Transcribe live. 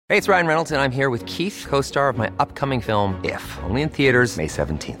Hey, it's Ryan Reynolds, and I'm here with Keith, co-star of my upcoming film, If, only in theaters May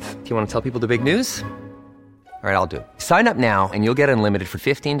 17th. Do you want to tell people the big news? All right, I'll do it. Sign up now and you'll get unlimited for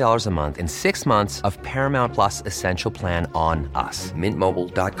 $15 a month and 6 months of Paramount Plus Essential Plan on us.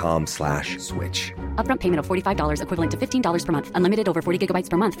 MintMobile.com/switch. Upfront payment of $45 equivalent to $15 per month. Unlimited over 40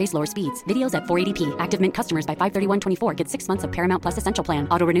 gigabytes per month. Face lower speeds. Videos at 480p. Active Mint customers by 531.24 get 6 months of Paramount Plus Essential Plan.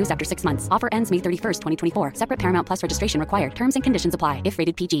 Auto renews after 6 months. Offer ends May 31st, 2024. Separate Paramount Plus registration required. Terms and conditions apply if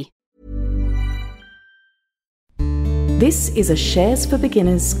rated PG. This is a Shares for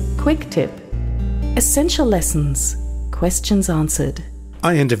Beginners quick tip. Essential lessons. Questions answered.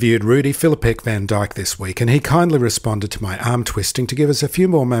 I interviewed Rudy Philippek van Dijk this week, and he kindly responded to my arm twisting to give us a few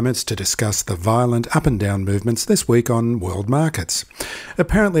more moments to discuss the violent up and down movements this week on world markets.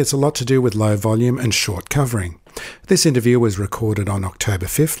 Apparently it's a lot to do with low volume and short covering. This interview was recorded on October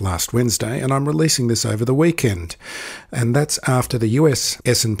 5th, last Wednesday, and I'm releasing this over the weekend. And that's after the US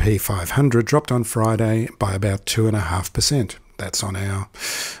S&P 500 dropped on Friday by about 2.5%. That's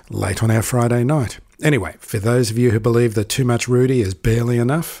late on our Friday night. Anyway, for those of you who believe that too much Rudy is barely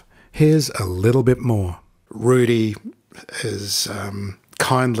enough, here's a little bit more. Rudy has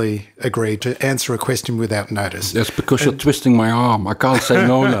kindly agreed to answer a question without notice. That's because you're twisting my arm. I can't say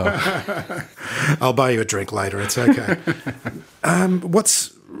no now. I'll buy you a drink later, it's okay.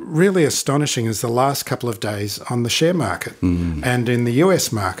 What's really astonishing is the last couple of days on the share market and in the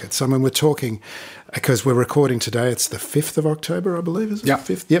US markets. I mean, we're talking, because we're recording today, it's the 5th of October, I believe, is it? Yeah.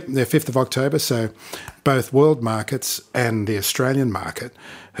 5th? Yep, the 5th of October. So both world markets and the Australian market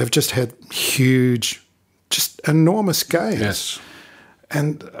have just had huge, just enormous gains. Yes.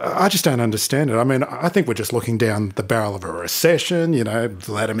 And I just don't understand it. I mean, I think we're just looking down the barrel of a recession. You know,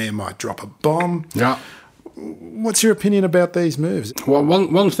 Vladimir might drop a bomb. Yeah. What's your opinion about these moves? Well,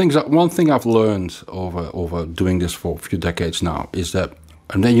 one thing I've learned over doing this for a few decades now is that,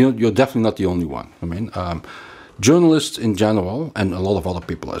 and then you're definitely not the only one. I mean, journalists in general, and a lot of other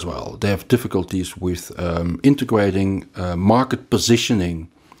people as well, they have difficulties with integrating market positioning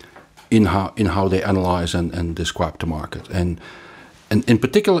in how they analyze and describe the market, and in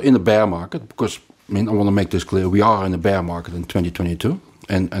particular in the bear market, because I want to make this clear: we are in a bear market in 2022.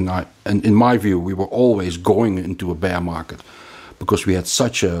 And in my view, we were always going into a bear market because we had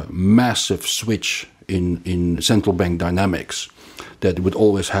such a massive switch in central bank dynamics that it would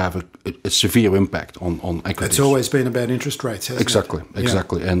always have a severe impact on equities. It's always been about interest rates, hasn't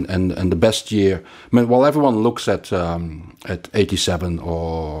Exactly. Yeah. And the best year, while everyone looks at 87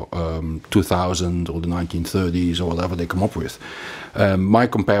 or 2000 or the 1930s or whatever they come up with, my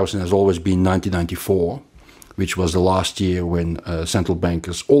comparison has always been 1994. Which was the last year when central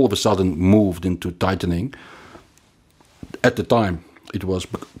bankers all of a sudden moved into tightening. At the time, it was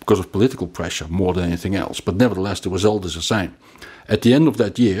because of political pressure more than anything else. But nevertheless, the result is the same. At the end of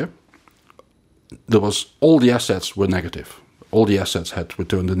that year, all the assets were negative. All the assets had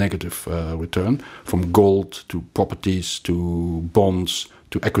returned a negative return, from gold to properties to bonds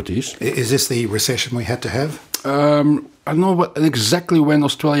to equities. Is this the recession we had to have? I don't know exactly when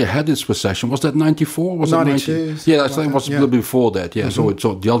Australia had its recession. Was that 94? Was 92? Yeah, I think it was a little bit before that. Yeah, so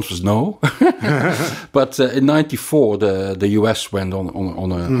the answer is no. But in 94, the US went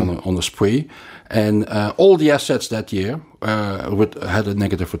on a spree, and all the assets that year had a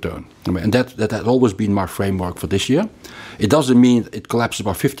negative return. And that had always been my framework for this year. It doesn't mean it collapses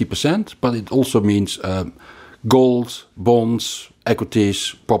by 50%, but it also means gold, bonds,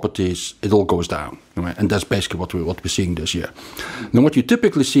 equities, properties, it all goes down. And that's basically what we're seeing this year. Now, what you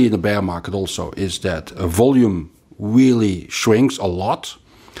typically see in the bear market also is that volume really shrinks a lot.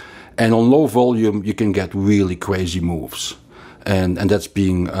 And on low volume, you can get really crazy moves. And that's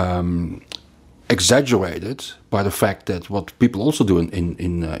being exaggerated by the fact that what people also do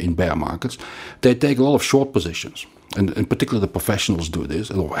in bear markets, they take a lot of short positions. And in particular, the professionals do this,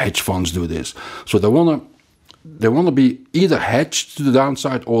 or hedge funds do this. So they want to be either hedged to the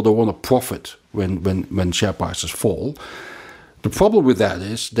downside or they want to profit when share prices fall. The problem with that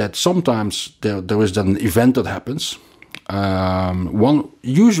is that sometimes there is an event that happens.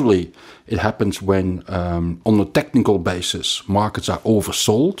 Usually it happens when on a technical basis markets are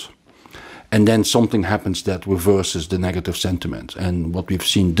oversold, and then something happens that reverses the negative sentiment. And what we've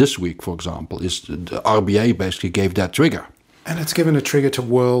seen this week, for example, is the RBA basically gave that trigger. And it's given a trigger to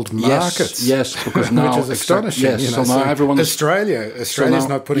world markets. Yes, because now... which is astonishing. Yes, so now everyone... Australia's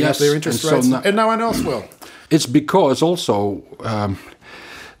not putting up their interest rates, and no one else will. It's because also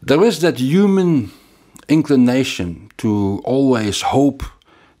there is that human inclination to always hope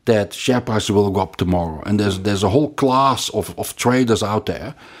that share prices will go up tomorrow. And there's a whole class of traders out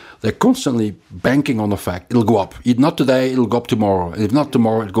there They're constantly banking on the fact it'll go up. If not today, it'll go up tomorrow. And if not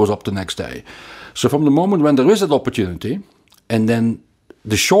tomorrow, it goes up the next day. So from the moment when there is an opportunity, and then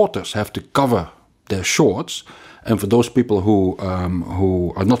the shorters have to cover their shorts, and for those people who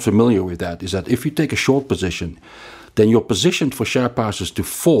are not familiar with that, is that if you take a short position, then you're positioned for share prices to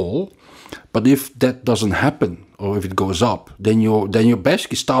fall. But if that doesn't happen, or if it goes up, then you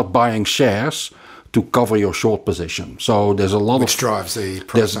basically start buying shares to cover your short position. So there's a lot which drives the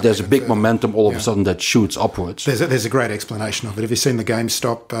price. There's a big momentum all of a sudden that shoots upwards. There's a great explanation of it. Have you seen the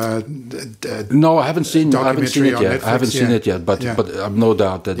GameStop? No, I haven't seen it yet. Netflix? I haven't seen it yet, but I've no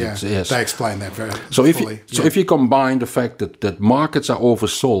doubt that it's yes. They explain that very fully. If you combine the fact that markets are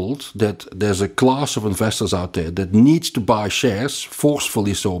oversold, that there's a class of investors out there that needs to buy shares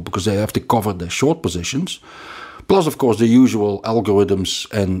forcefully so because they have to cover their short positions. Plus, of course, the usual algorithms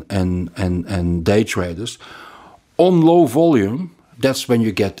and day traders. On low volume, that's when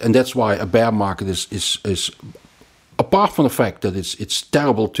you get, and that's why a bear market is apart from the fact that it's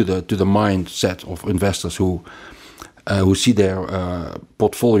terrible to the mindset of investors who see their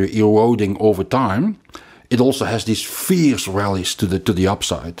portfolio eroding over time. It also has these fierce rallies to the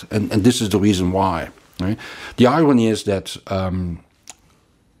upside, and this is the reason why. Right? The irony is that.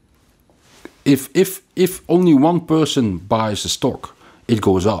 If only one person buys a stock, it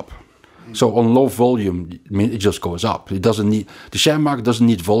goes up. So on low volume, it just goes up. It doesn't need the share market doesn't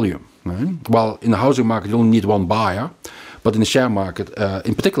need volume. Right? Well, in the housing market, you only need one buyer, but in the share market,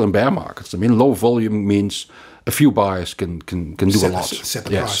 in particular in bear markets, low volume means a few buyers can do a lot. Set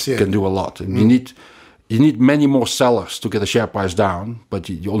the price, yeah. Can do a lot. And you need many more sellers to get the share price down, but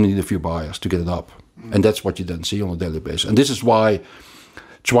you only need a few buyers to get it up, and that's what you then see on a daily basis. And this is why.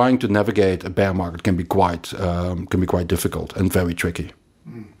 Trying to navigate a bear market can be quite difficult and very tricky.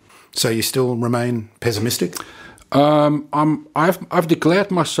 So you still remain pessimistic? I've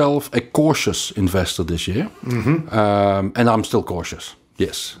declared myself a cautious investor this year, and I'm still cautious.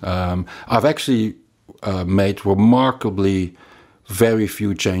 Yes, I've actually made remarkably very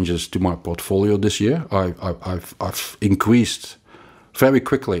few changes to my portfolio this year. I've increased very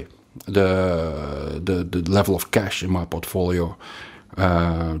quickly the level of cash in my portfolio.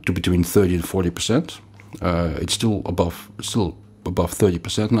 To between 30 and 40%. It's still above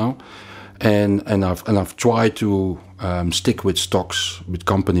 30% now, and I've tried to stick with stocks, with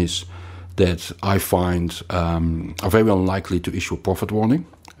companies that I find are very unlikely to issue a profit warning,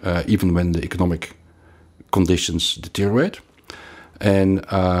 even when the economic conditions deteriorate.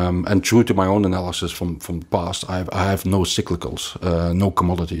 And true to my own analysis from the past, I have no cyclicals, no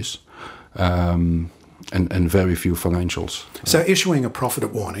commodities. And very few financials. So issuing a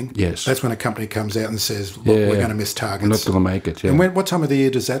profit warning, yes, that's when a company comes out and says, look, we're going to miss targets. We're not going to make it, yeah. And what time of the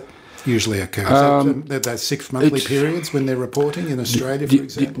year does that usually occur? Is that 6 monthly periods when they're reporting in Australia, for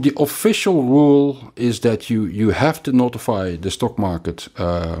example? The official rule is that you have to notify the stock market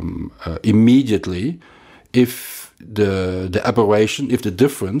immediately if the aberration, if the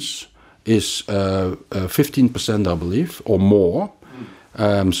difference is 15%, I believe, or more.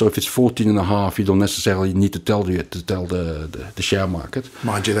 So if it's 14.5, you don't necessarily need to tell the share market.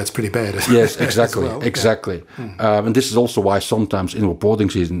 Mind you, that's pretty bad. Yes, exactly, exactly. And this is also why sometimes in reporting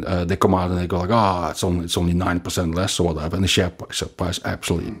season they come out and they go like, it's only 9% less or whatever, and the share price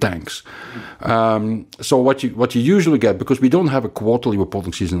absolutely tanks. So what you usually get, because we don't have a quarterly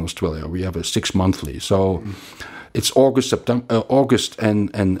reporting season in Australia, we have a 6 monthly. So it's August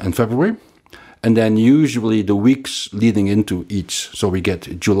and February. And then usually the weeks leading into each, so we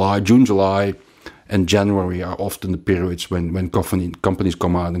get June, July, and January are often the periods when companies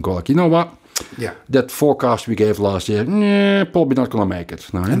come out and go like, you know what? Yeah. That forecast we gave last year, probably not going to make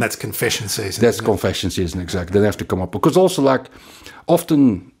it. No? And that's confession season. That's confession season, exactly. They have to come up. Because also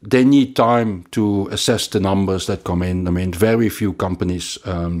often they need time to assess the numbers that come in. Very few companies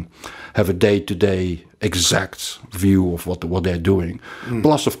have a day-to-day exact view of what they're doing.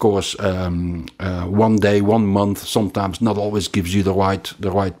 Plus, of course, 1 day, 1 month sometimes not always gives you the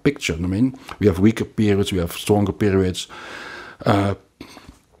right picture. We have weaker periods, we have stronger periods.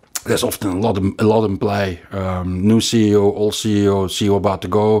 There's often a lot in play. New CEO, old CEO about to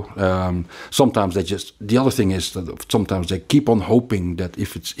go. Sometimes the other thing is that sometimes they keep on hoping that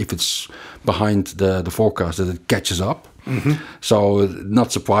if it's behind the forecast that it catches up. So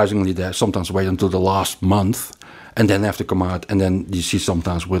not surprisingly, they sometimes wait until the last month and then have to come out, and then you see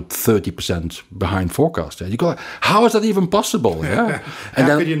sometimes with 30% behind forecast. You go, how is that even possible? Yeah, and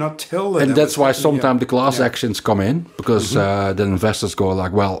how could you not tell that? And that's why sometimes the class actions come in, because the investors go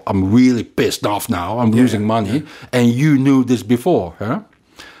like, well, I'm really pissed off now. I'm losing money, and you knew this before. Yeah?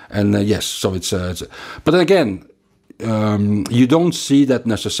 And yes, so it's but then again, you don't see that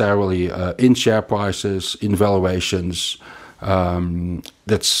necessarily in share prices, in valuations.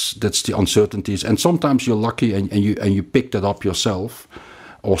 That's the uncertainties, and sometimes you're lucky and you pick that up yourself,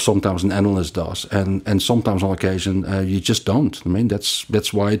 or sometimes an analyst does, and sometimes on occasion you just don't. I mean,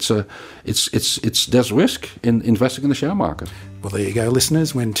 that's why there's risk in investing in the share market. Well, there you go,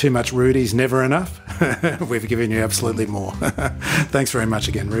 listeners. When too much Rudy's never enough, we've given you absolutely more. Thanks very much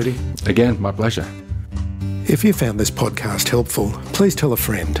again, Rudy. Again, my pleasure. If you found this podcast helpful, please tell a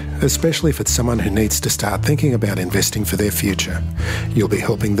friend, especially if it's someone who needs to start thinking about investing for their future. You'll be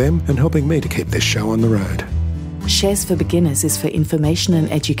helping them and helping me to keep this show on the road. Shares for Beginners is for information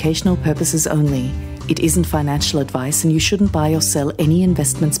and educational purposes only. It isn't financial advice, and you shouldn't buy or sell any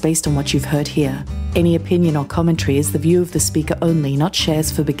investments based on what you've heard here. Any opinion or commentary is the view of the speaker only, not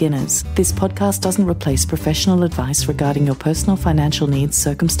Shares for Beginners. This podcast doesn't replace professional advice regarding your personal financial needs,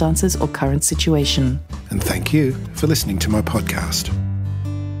 circumstances, or current situation. And thank you for listening to my podcast.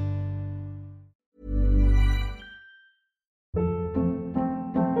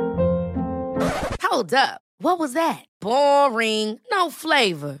 Hold up. What was that? Boring. No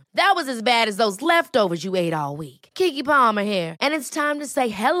flavor. That was as bad as those leftovers you ate all week. Keke Palmer here, and it's time to say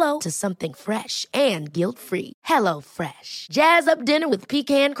hello to something fresh and guilt-free. HelloFresh. Jazz up dinner with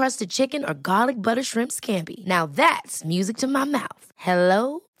pecan-crusted chicken or garlic butter shrimp scampi. Now that's music to my mouth.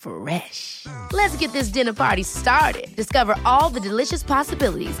 HelloFresh. Let's get this dinner party started. Discover all the delicious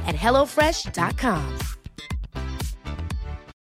possibilities at HelloFresh.com.